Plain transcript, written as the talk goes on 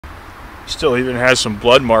Still even has some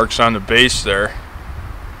blood marks on the base there.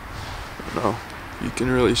 I don't know. You can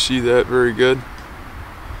really see that very good.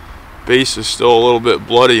 Base is still a little bit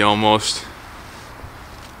bloody almost.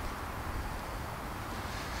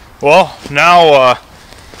 Well, now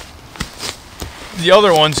the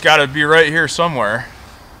other one's got to be right here somewhere,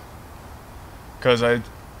 because I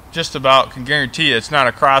just about can guarantee it's not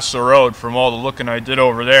across the road from all the looking I did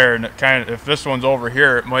over there. And it kind of, if this one's over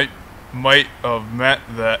here, it might have meant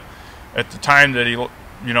that at the time that he,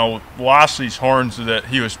 you know, lost these horns, that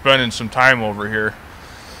he was spending some time over here.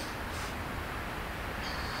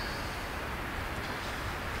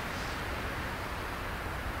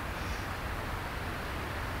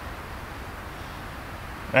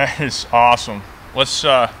 That is awesome. Let's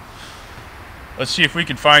see if we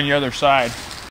can find the other side.